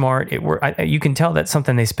 very smart. You can tell that's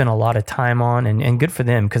something they spent a lot of time on, and good for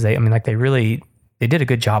them because they did a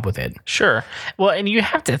good job with it. Sure. Well, and you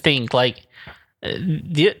have to think like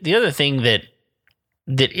the other thing that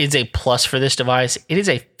is a plus for this device, it is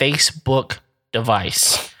a Facebook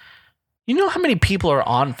device. You know how many people are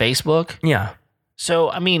on Facebook? Yeah.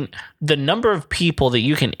 So, I mean, the number of people that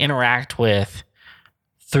you can interact with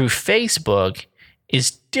through Facebook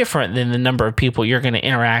is different than the number of people you're going to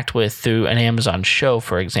interact with through an Amazon show,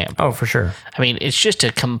 for example. Oh, for sure. I mean, it's just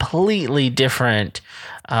a completely different,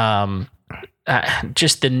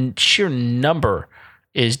 just the sheer number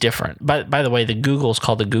is different. By the way, the Google's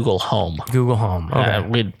called the Google Home. Google Home.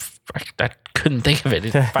 Okay. I couldn't think of it.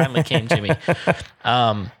 It finally came to me.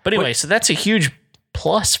 But anyway, so that's a huge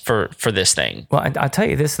plus for this thing. Well, I'll tell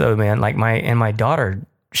you this though, man. Like my daughter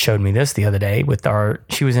showed me this the other day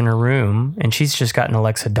she was in her room and she's just got an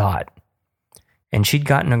Alexa Dot, and she'd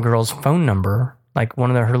gotten a girl's phone number. Like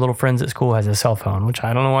one of her little friends at school has a cell phone, which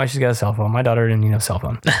I don't know why she's got a cell phone. My daughter didn't need a cell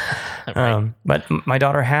phone. Right. But my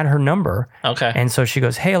daughter had her number. Okay. And so she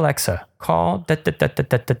goes, "Hey Alexa, call da da da da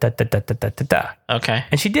da da da da da da da da." Okay.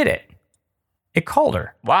 And she did it. It called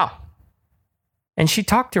her. Wow. And she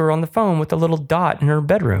talked to her on the phone with a little dot in her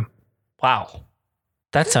bedroom. Wow.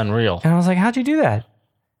 That's unreal. And I was like, "How'd you do that?"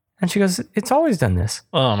 And she goes, "It's always done this."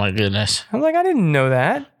 Oh my goodness. I'm like, "I didn't know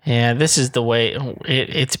that." Yeah, this is the way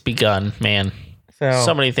it's begun, man.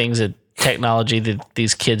 So many things that technology that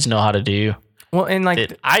these kids know how to do. Well, and like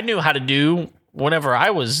that I knew how to do whenever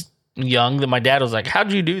I was young. That my dad was like,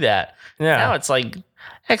 "How'd you do that?" Yeah. Now it's like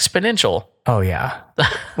exponential. Oh yeah.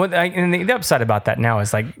 Well, and the upside about that now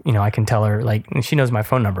is like, I can tell her like she knows my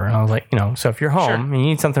phone number, and I was like, so if you're home and you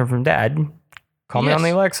need something from Dad, call me on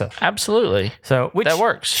the Alexa. Absolutely. So that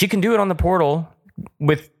works. She can do it on the Portal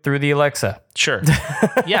through the Alexa. Sure.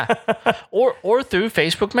 Yeah. Or through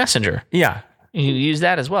Facebook Messenger. Yeah. You can use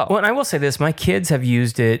that as well. Well, and I will say this, my kids have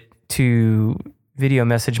used it to video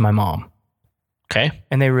message my mom. Okay.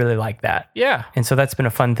 And they really like that. Yeah. And so that's been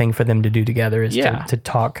a fun thing for them to do together is to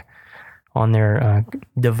talk on their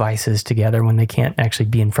devices together when they can't actually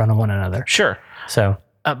be in front of one another. Sure. So,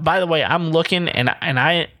 by the way, I'm looking and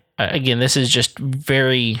I again, this is just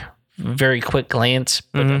very, very quick glance,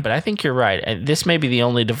 but I think you're right. This may be the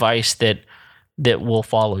only device that will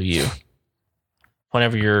follow you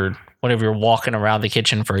whenever you're walking around the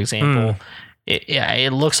kitchen, for example.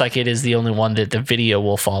 It looks like it is the only one that the video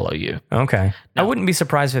will follow you. Okay. Now, I wouldn't be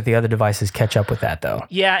surprised if the other devices catch up with that, though.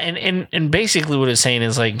 Yeah, and basically what it's saying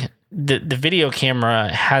is like the video camera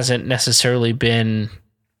hasn't necessarily been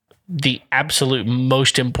the absolute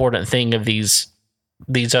most important thing of these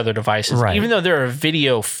these other devices, Right. even though they're a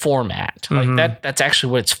video format. Like that's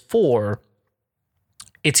actually what it's for.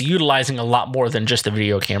 It's utilizing a lot more than just the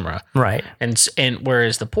video camera. Right. And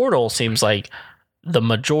whereas the Portal seems like the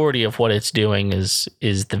majority of what it's doing is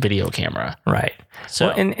the video camera. Right. So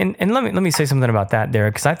Well, and let me say something about that,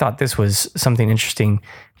 Derek, because I thought this was something interesting.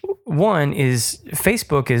 One is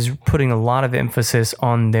Facebook is putting a lot of emphasis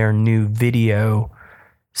on their new video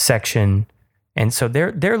section, and so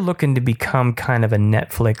they're looking to become kind of a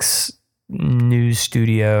Netflix news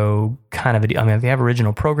studio kind of. I mean, they have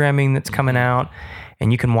original programming that's coming out,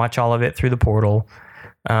 and you can watch all of it through the Portal.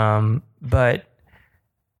 But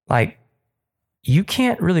like, you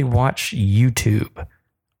can't really watch YouTube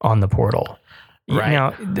on the Portal. Right. Now,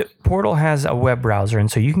 the Portal has a web browser,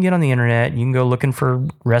 and so you can get on the internet, you can go looking for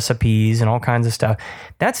recipes and all kinds of stuff.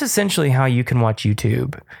 That's essentially how you can watch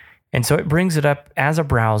YouTube. And so it brings it up as a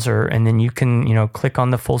browser, and then you can, click on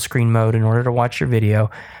the full screen mode in order to watch your video.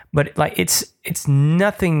 But like, it's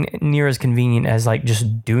nothing near as convenient as like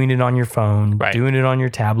just doing it on your phone, Right. doing it on your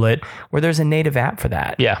tablet, where there's a native app for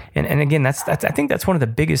that. Yeah. And again, that's I think that's one of the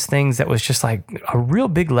biggest things that was just like a real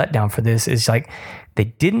big letdown for this is like they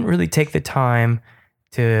didn't really take the time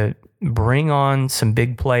to bring on some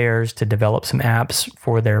big players to develop some apps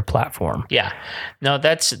for their platform. Yeah, no,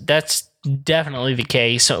 that's definitely the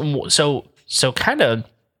case. So kind of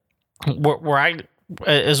where I,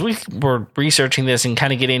 as we were researching this and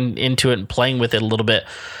kind of getting into it and playing with it a little bit,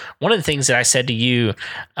 one of the things that I said to you,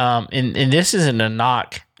 and this isn't a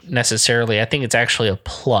knock necessarily, I think it's actually a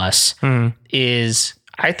plus, is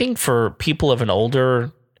I think for people of an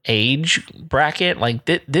older age bracket, like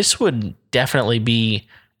this would definitely be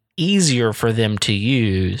easier for them to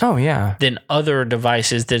use Oh yeah. than other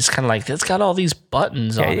devices that's kind of like, that's got all these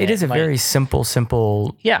buttons on it. It is a Like, very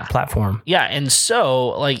simple Yeah. platform. Yeah, and so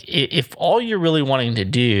like if all you're really wanting to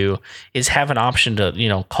do is have an option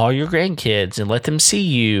to, call your grandkids and let them see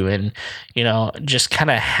you and, just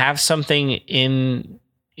kind of have something in,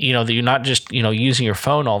 that you're not just, using your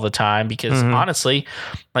phone all the time, because honestly,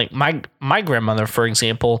 like my grandmother, for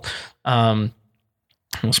example, it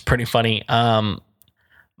was pretty funny.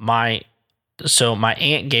 My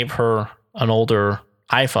aunt gave her an older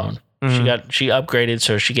iPhone. She upgraded,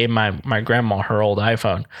 so she gave my grandma her old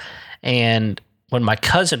iPhone. And when my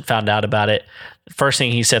cousin found out about it, the first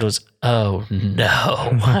thing he said was, "Oh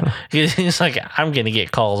no!" He's like, "I'm gonna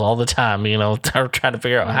get calls all the time, trying to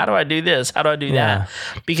figure out how do I do this, how do I do that?"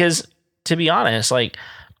 Because to be honest, like,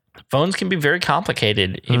 phones can be very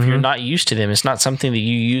complicated if you're not used to them. It's not something that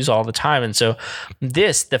you use all the time. And so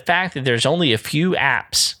the fact that there's only a few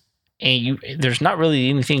apps and there's not really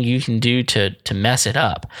anything you can do to mess it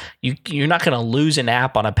up. You're not going to lose an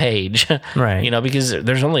app on a page, Right. because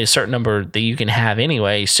there's only a certain number that you can have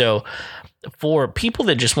anyway. So for people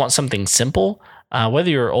that just want something simple, whether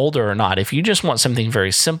you're older or not, if you just want something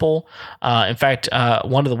very simple, in fact,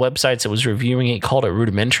 one of the websites that was reviewing it called it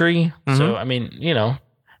rudimentary. So, I mean,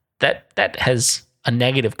 that has a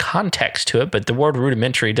negative context to it, but the word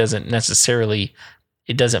rudimentary doesn't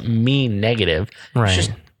mean negative. Right. It's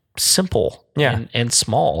just simple and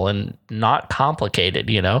small and not complicated,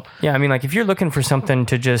 Yeah, I mean, like if you're looking for something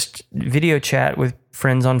to just video chat with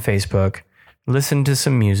friends on Facebook, listen to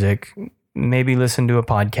some music, maybe listen to a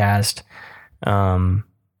podcast. I mean,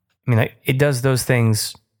 like, it does those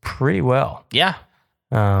things pretty well. Yeah.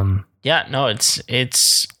 Yeah, no,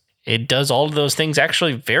 it does all of those things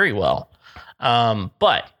actually very well.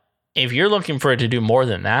 But if you're looking for it to do more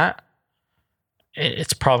than that,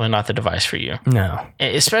 it's probably not the device for you. No.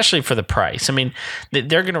 Especially for the price. I mean,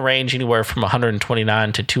 they're going to range anywhere from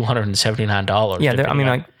 $129 to $279. Yeah, I mean,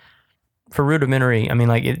 like for rudimentary, I mean,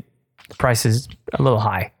 like the price is a little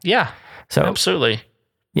high. Yeah, So absolutely.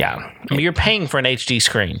 yeah, I mean, you're paying for an HD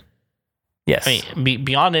screen. yes, I mean,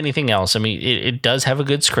 beyond anything else, I mean, it does have a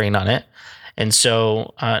good screen on it. And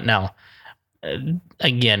so now,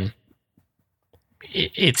 again,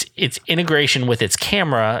 its integration with its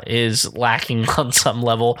camera is lacking on some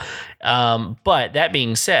level. But that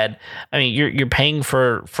being said, I mean, you're paying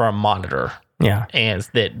for a monitor, yeah. and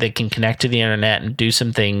that can connect to the internet and do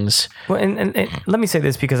some things. Well, and let me say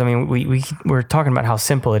this, because I mean, we're talking about how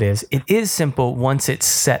simple it is. It is simple once it's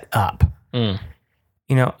set up.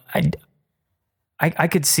 I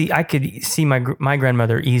could see my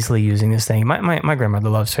grandmother easily using this thing. My grandmother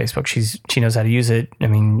loves Facebook. She knows how to use it. I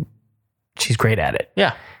mean, she's great at it.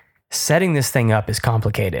 Yeah. Setting this thing up is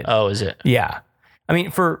complicated. Oh, is it? Yeah. I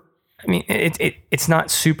mean, it's not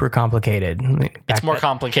super complicated. It's more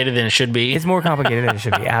complicated than it should be. It's more complicated than it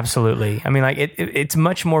should be. Absolutely. I mean, like it's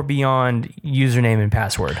much more beyond username and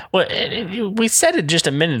password. Well, we said it just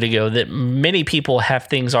a minute ago that many people have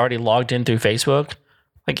things already logged in through Facebook.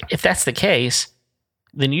 Like, if that's the case,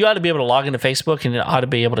 then you ought to be able to log into Facebook and it ought to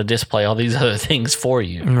be able to display all these other things for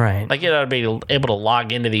you. Right. Like, it ought to be able to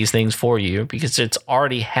log into these things for you because it's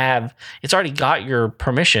already got your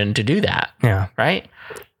permission to do that. Yeah. Right.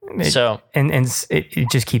 And it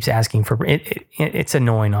just keeps asking for it. It's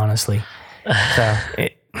annoying, honestly. So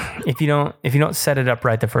if you don't set it up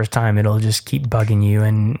right the first time, it'll just keep bugging you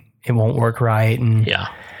and it won't work right. And yeah.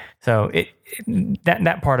 So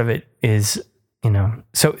that part of it is,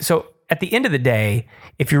 so at the end of the day,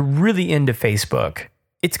 if you're really into Facebook,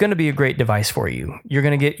 it's going to be a great device for you. You're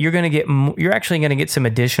actually going to get some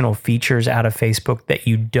additional features out of Facebook that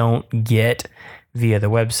you don't get via the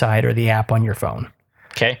website or the app on your phone.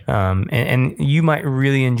 Okay. And you might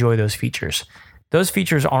really enjoy those features. Those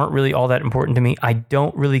features aren't really all that important to me. I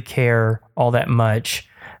don't really care all that much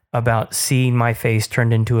about seeing my face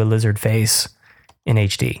turned into a lizard face in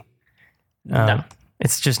HD. No.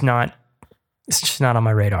 It's just not on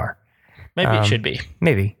my radar. Maybe it should be.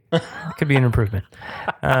 Maybe. It could be an improvement.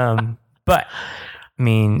 But I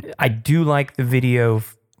mean, I do like the video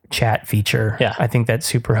chat feature. Yeah. I think that's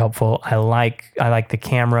super helpful. I like the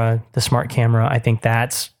camera, the smart camera. I think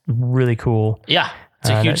that's really cool. Yeah. It's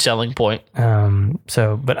a huge selling point.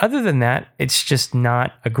 But other than that, it's just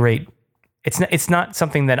not a great, it's not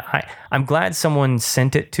something that I'm glad someone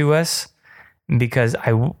sent it to us because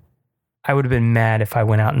I would have been mad if I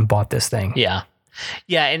went out and bought this thing. Yeah.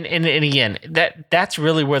 Yeah. And again, that's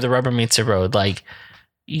really where the rubber meets the road. Like,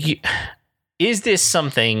 is this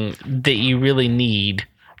something that you really need,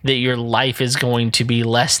 that your life is going to be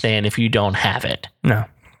less than if you don't have it? No.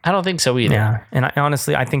 I don't think so either. Yeah. And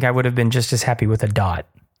honestly, I think I would have been just as happy with a dot.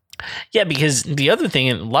 Yeah, because the other thing,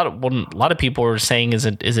 a lot of people are saying is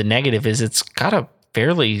a negative, is it's got a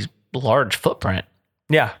fairly large footprint.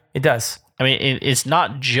 Yeah, it does. I mean, it's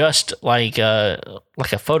not just like a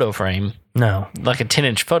photo frame. No, like a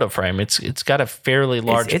 10-inch photo frame. It's got a fairly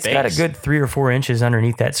large. It's base. got a good 3 or 4 inches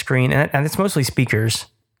underneath that screen, and it's mostly speakers.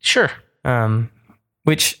 Sure.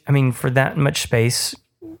 Which, I mean, for that much space,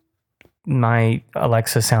 my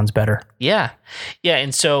Alexa sounds better. Yeah. Yeah.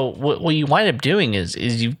 And so what you wind up doing is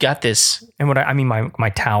you've got this. And my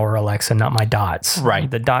tower Alexa, not my dots. Right.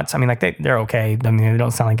 The dots, I mean, like they're okay. I mean, they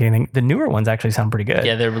don't sound like anything. The newer ones actually sound pretty good.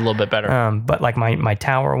 Yeah, they're a little bit better. But like my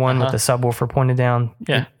tower one with the subwoofer pointed down,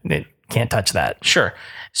 yeah, it can't touch that. Sure.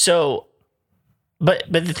 So, but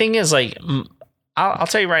the thing is, like, I'll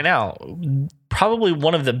tell you right now, probably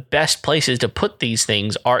one of the best places to put these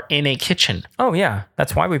things are in a kitchen. Oh yeah,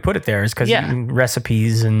 that's why we put it there. Is because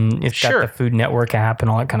recipes and it's got the Food Network app and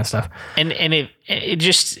all that kind of stuff. And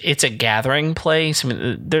it's a gathering place. I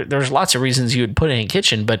mean, there's lots of reasons you would put it in a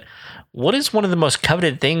kitchen, but what is one of the most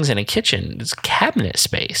coveted things in a kitchen? It's cabinet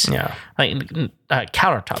space. Yeah, like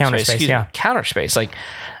counter space. Counter space. Like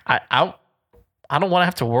I don't want to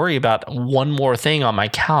have to worry about one more thing on my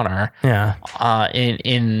counter. Yeah.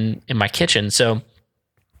 In my kitchen. So,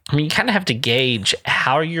 I mean, you kind of have to gauge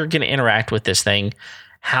how you're going to interact with this thing.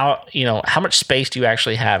 How much space do you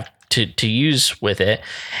actually have to use with it?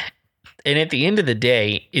 And at the end of the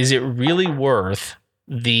day, is it really worth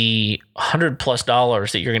the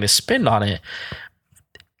 $100+ that you're going to spend on it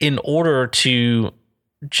in order to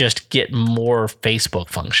just get more Facebook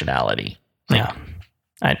functionality? Yeah.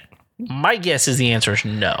 My guess is the answer is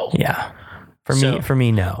no. Yeah. For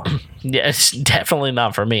me, no. Yeah, it's definitely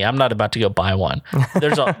not for me. I'm not about to go buy one.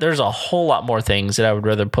 There's a whole lot more things that I would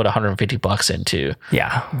rather put $150 into.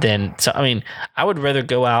 Yeah. I mean, I would rather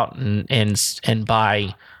go out and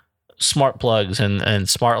buy smart plugs and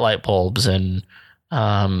smart light bulbs and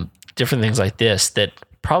different things like this that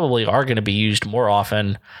probably are going to be used more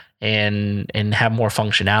often and have more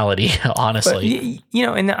functionality, honestly.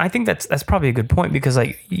 But, and I think that's probably a good point because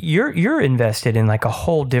like you're invested in like a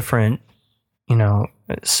whole different,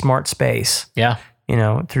 smart space. Yeah.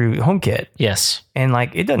 Through HomeKit. Yes. And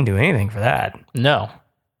like it doesn't do anything for that. No.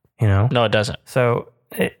 No, it doesn't. So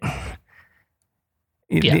it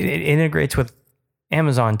integrates with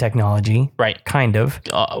Amazon technology. Right. Kind of.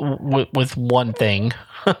 With one thing.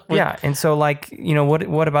 Yeah. And so like,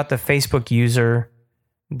 what about the Facebook user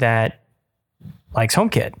that likes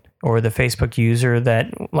HomeKit or the Facebook user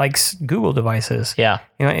that likes Google devices? Yeah.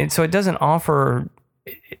 And so it doesn't offer,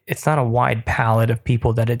 it's not a wide palette of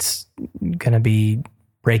people that it's going to be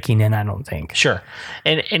breaking in, I don't think. Sure.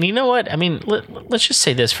 And you know what? I mean, let's just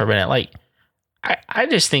say this for a minute. Like, I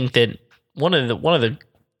just think that one of the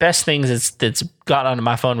best things that's gotten onto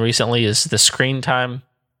my phone recently is the screen time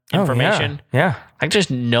information. Oh, yeah. Like just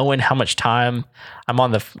knowing how much time I'm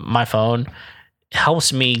on my phone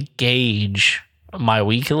helps me gauge my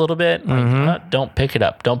week a little bit. Like, don't pick it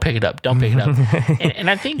up. Don't pick it up. Don't pick it up. And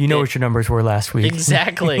I think what your numbers were last week.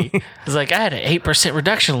 Exactly. It's like, I had an 8%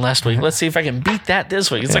 reduction last week. Let's see if I can beat that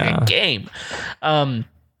this week. It's like a game.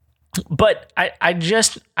 But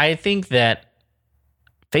I think that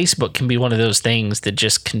Facebook can be one of those things that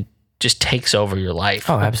just takes over your life.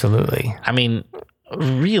 Oh, absolutely. I mean,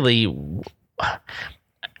 really,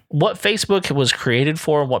 what Facebook was created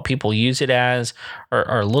for and what people use it as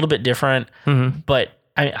are a little bit different. But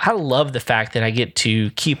I love the fact that I get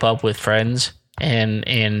to keep up with friends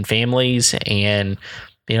and families and,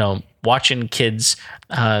 watching kids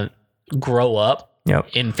grow up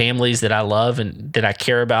in families that I love and that I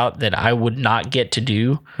care about that I would not get to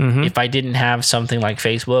do if I didn't have something like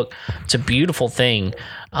Facebook. It's a beautiful thing.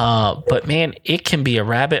 But man, it can be a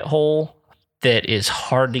rabbit hole that is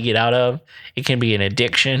hard to get out of. It can be an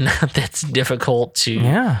addiction that's difficult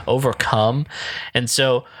to overcome. And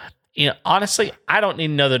so, honestly, I don't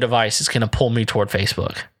need another device that's going to pull me toward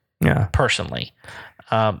Facebook. Yeah. Personally.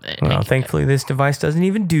 Well, thankfully, this device doesn't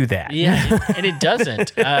even do that. Yeah, and it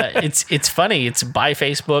doesn't. It's funny. It's by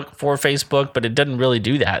Facebook, for Facebook, but it doesn't really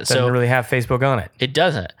do that. It doesn't really have Facebook on it. It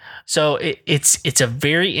doesn't. So it's a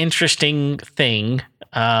very interesting thing.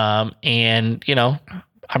 And,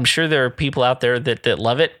 I'm sure there are people out there that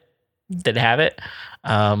love it, that have it.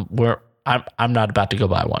 Where I'm not about to go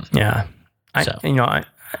buy one. Yeah.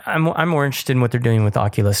 I'm more interested in what they're doing with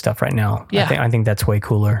Oculus stuff right now. Yeah. I think that's way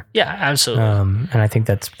cooler. Yeah, absolutely. And I think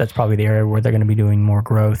that's probably the area where they're going to be doing more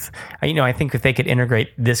growth. I think if they could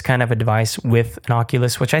integrate this kind of a device with an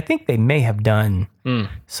Oculus, which I think they may have done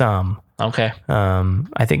some. Okay.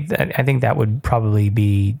 I think that would probably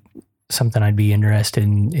be something I'd be interested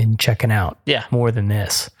in checking out. Yeah. More than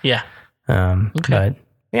this. Yeah. Okay. But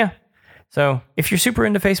yeah. So if you're super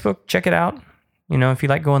into Facebook, check it out. If you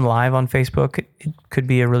like going live on Facebook, it could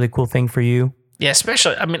be a really cool thing for you. Yeah,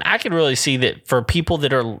 especially, I could really see that for people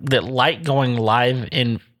that like going live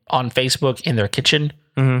on Facebook in their kitchen,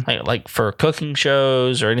 like for cooking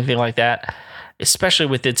shows or anything like that, especially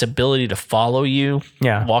with its ability to follow you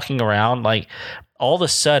walking around, like all of a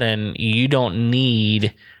sudden you don't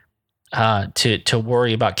need to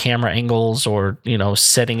worry about camera angles or,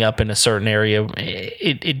 setting up in a certain area.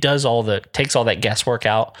 It does takes all that guesswork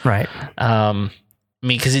out. Right.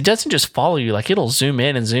 Because it doesn't just follow you, like it'll zoom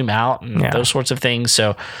in and zoom out and those sorts of things.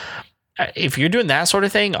 So if you're doing that sort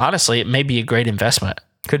of thing, honestly, it may be a great investment.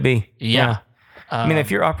 Could be. Yeah. If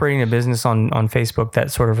you're operating a business on Facebook that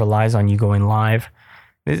sort of relies on you going live,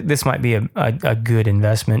 this might be a good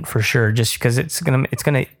investment for sure, just because it's gonna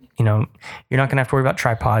you're not gonna have to worry about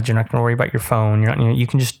tripods. You're not gonna worry about your phone. You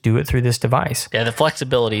can just do it through this device. Yeah, the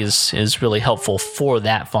flexibility is really helpful for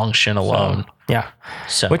that function alone.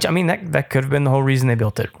 So, which that could have been the whole reason they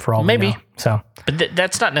built it, for all maybe. We know. So, but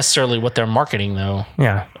that's not necessarily what they're marketing, though.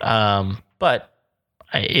 Yeah. But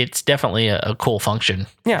it's definitely a cool function.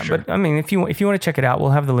 Yeah, sure. But if you want to check it out,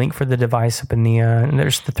 we'll have the link for the device up in the.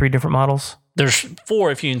 There's the 3 different models. There's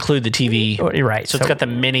 4 if you include the TV. Oh, you're right. So it's got the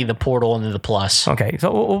Mini, the Portal, and then the Plus. Okay,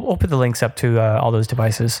 so we'll put the links up to all those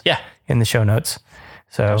devices. Yeah. In the show notes.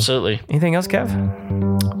 So absolutely. Anything else, Kev?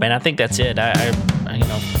 Man, I think that's it. I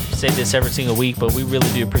say this every single week, but we really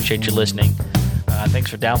do appreciate you listening.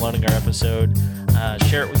 Thanks for downloading our episode.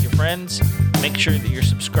 Share it with your friends. Make sure that you're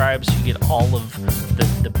subscribed so you get all of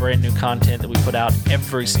the brand new content that we put out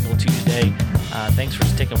every single Tuesday. Thanks for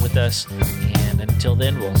sticking with us. And until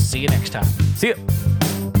then, we'll see you next time. See ya.